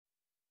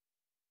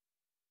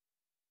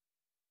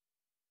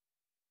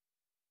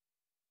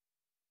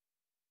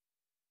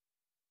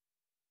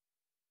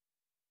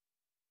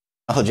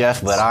Oh,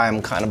 Jeff, but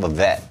I'm kind of a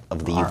vet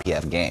of the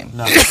UPF game.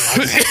 No,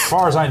 as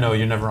far as I know,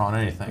 you're never on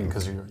anything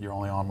because you're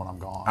only on when I'm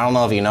gone. I don't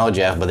know if you know,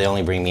 Jeff, but they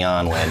only bring me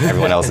on when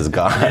everyone else is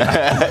gone.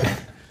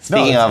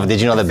 Speaking of, did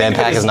you know that Ben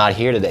Pack is not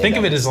here today? Think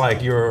of it as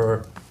like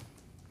you're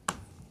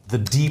the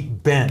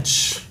deep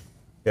bench.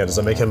 Yeah, does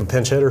that make him a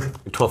pinch hitter?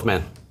 12th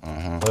man.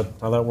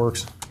 How that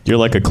works? You're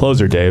like a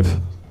closer, Dave.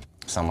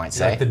 Some might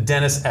say. Like the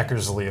Dennis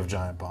Eckersley of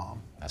Giant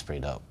Bomb. That's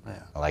pretty dope.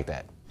 Yeah. I like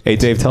that. Hey,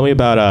 Dave, tell me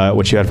about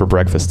what you had for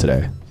breakfast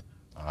today.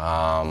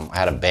 I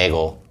had a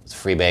bagel. It's a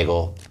free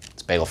bagel.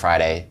 It's Bagel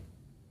Friday.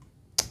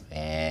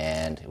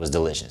 And it was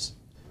delicious.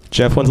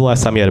 Jeff, when's the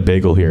last time you had a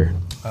bagel here?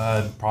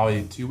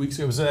 Probably 2 weeks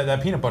ago. It was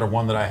that peanut butter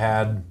one that I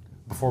had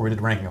before we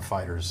did Ranking of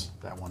Fighters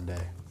that one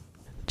day.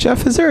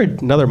 Jeff, is there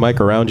another mic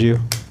around you?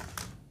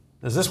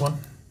 There's this one.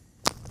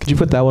 Could you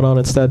put that one on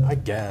instead? I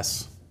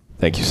guess.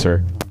 Thank you,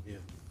 sir.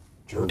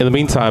 In the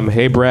meantime,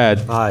 hey, Brad,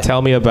 Hi.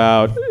 tell me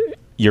about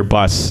your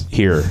bus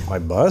here. My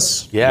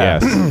bus? Yeah.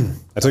 Yes.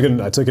 I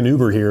took an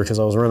Uber here because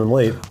I was running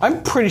late.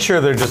 I'm pretty sure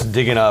they're just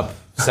digging up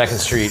 2nd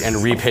Street and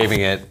repaving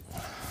it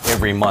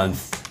every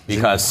month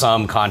because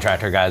some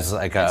contractor guy's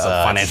like a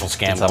financial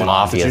scam. It's a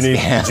mafia Did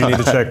scam. you need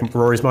to check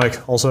Rory's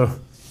mic also?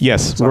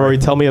 Yes, Rory,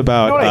 tell me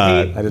about You know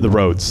what I hate? the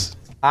roads.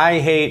 I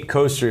hate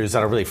coasters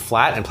that are really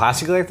flat and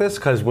plastic like this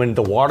because when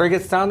the water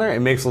gets down there, it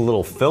makes a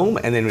little film,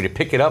 and then when you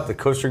pick it up, the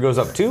coaster goes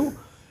up too,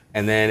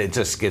 and then it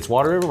just gets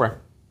water everywhere.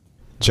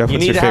 Jeff, You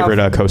what's need your to have-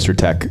 favorite coaster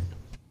tech?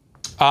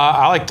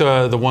 I like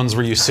the ones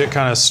where you sit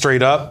kind of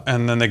straight up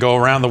and then they go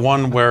around. The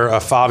one where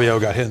Fabio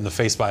got hit in the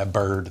face by a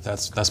bird.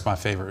 That's my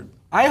favorite.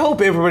 I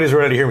hope everybody's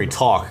ready to hear me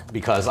talk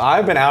because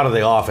I've been out of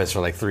the office for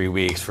like 3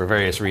 weeks for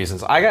various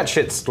reasons. I got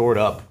shit stored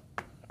up.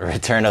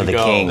 Return of the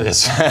Go. King.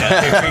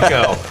 Yeah, here we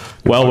go.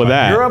 Well, with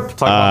that, Europe,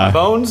 talk about my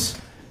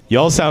bones.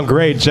 y'all sound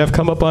great. Jeff,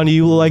 come up on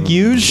you like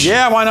huge.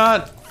 Yeah, why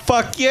not?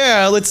 Fuck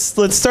yeah! Let's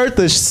start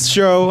this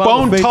show.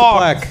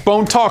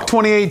 Bone Talk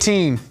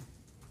 2018.